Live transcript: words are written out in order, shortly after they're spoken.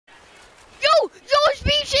Yo, it's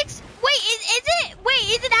B6. Wait, is it? Wait,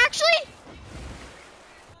 is it actually?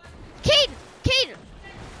 Cade.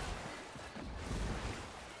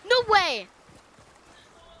 No way.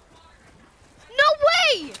 No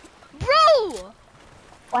way, bro.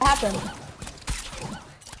 What happened?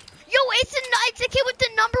 Yo, it's a kid with the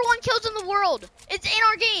 #1 kills in the world. It's in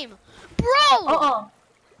our game, bro.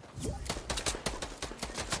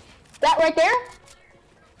 That right there?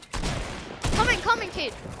 Coming,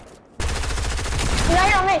 kid. He's right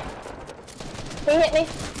here on me. He hit me.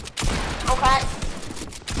 I'm cracked.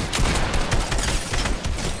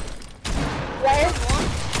 Right here.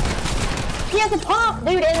 He has a pump,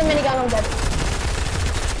 dude, and a minigun. I'm dead.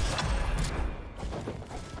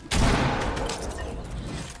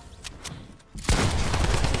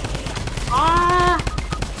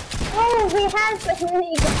 Oh, he has a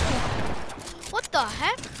minigun. What the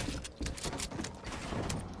heck?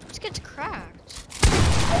 This kid's cracked.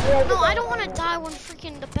 No, I don't want to die when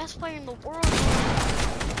freaking the best player in the world is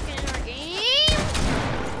in our game.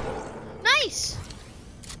 Nice.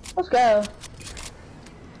 Let's go.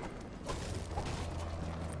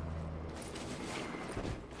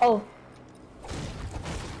 Oh.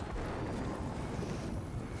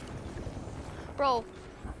 Bro.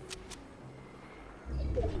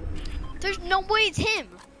 There's no way it's him.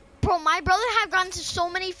 Bro, my brother have gotten to so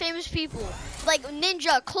many famous people. Like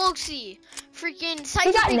Ninja, Cloaksy, freaking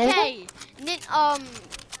Psycho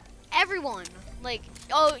everyone. Like,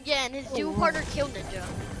 oh yeah, and his duo partner killed Ninja.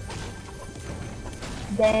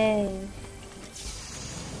 Dang.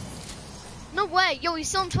 No way. Yo, he's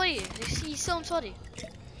still in 20. He's still in 20.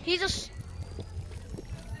 He just...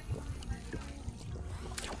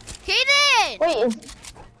 Kaden! Wait,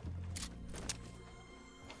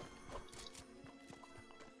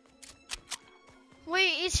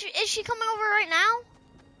 Wait, is she coming over right now?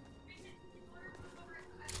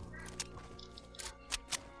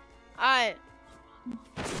 Alright.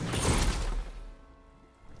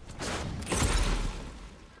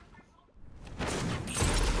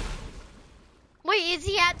 Wait, is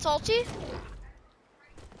he at Salty?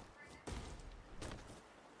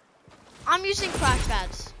 I'm using crash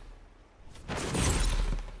pads.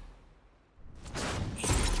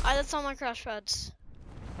 Alright, that's all my crash pads.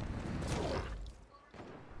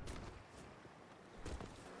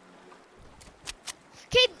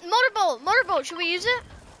 Okay, motorboat, should we use it?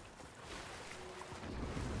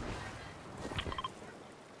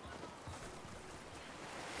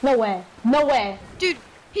 no way. No way. Dude,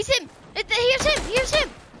 he's him. Here's him.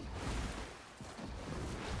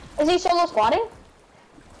 Is he solo squatting?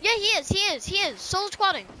 Yeah, he is. Solo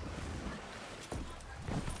squatting.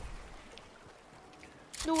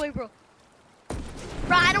 No way, bro.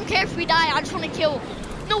 Bro, I don't care if we die. I just want to kill.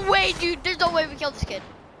 No way, dude. There's no way we kill this kid.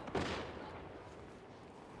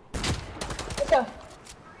 Let's go.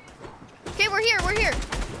 Okay, we're here.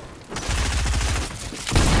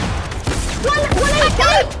 One HP!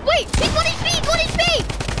 Wait, he's 1 HP!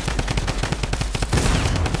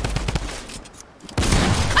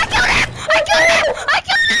 I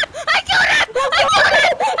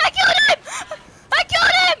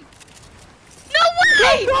killed him! No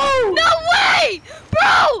way!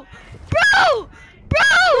 Bro!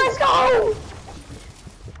 Let's go!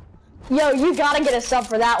 Yo, you gotta get a sub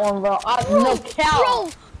for that one, bro. No cow.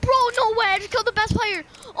 Bro, no way! I just killed the best player.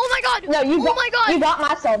 Oh my god! No, you God! You got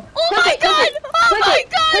my sub. Oh my god!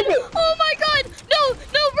 Oh my god! No,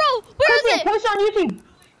 bro! Where is it? Post on YouTube.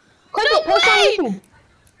 Click No it. Post way! on YouTube.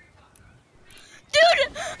 Dude,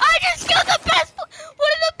 I just killed one of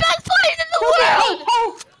the best players in the world! Hey,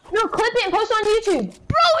 oh, no, clip it and post on YouTube.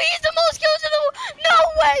 Bro, he's the most kills in the world! No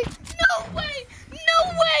way, bro!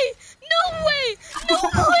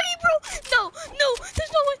 No,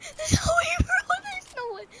 there's no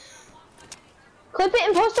way! Clip it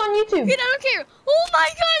and post on YouTube. Dude, I don't care! Oh my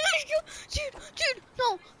god, dude,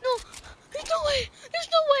 no!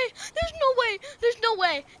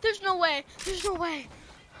 There's no way!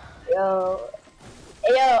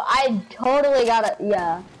 Yo, I totally got it.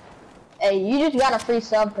 Yeah. Hey, you just got a free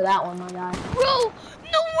sub for that one, my guy. Bro, no way!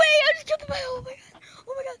 I just killed the player. Oh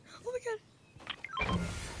my god!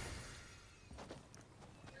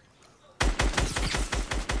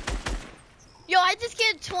 Yo, I just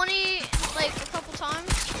get 20 like a couple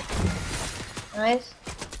times. Nice.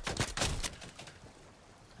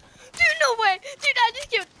 Dude, no way! Dude, I just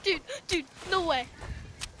killed. Dude, no way.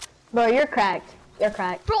 Bro, you're cracked.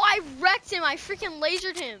 Bro, I wrecked him. I freaking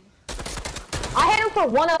lasered him. I hit him for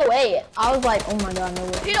 108. I was like, oh my god, no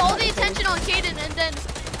way. He had all the attention on Kaden, and then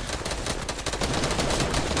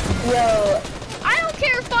Yo. I don't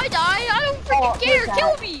care if I die. I don't freaking care. who's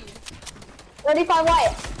Kill that? me. 35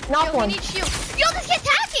 white. Knock Yo, one. he needs shield. Yo, this kid's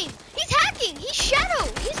hacking. He's hacking. He's shadow.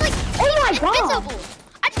 He's like Oh my god. invisible.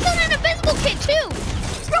 I just killed an invisible kid too.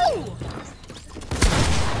 Bro.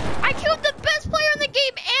 I killed the best player in the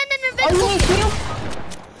game and an Oh, invisible you need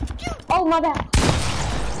kid. shield? Oh, my bad.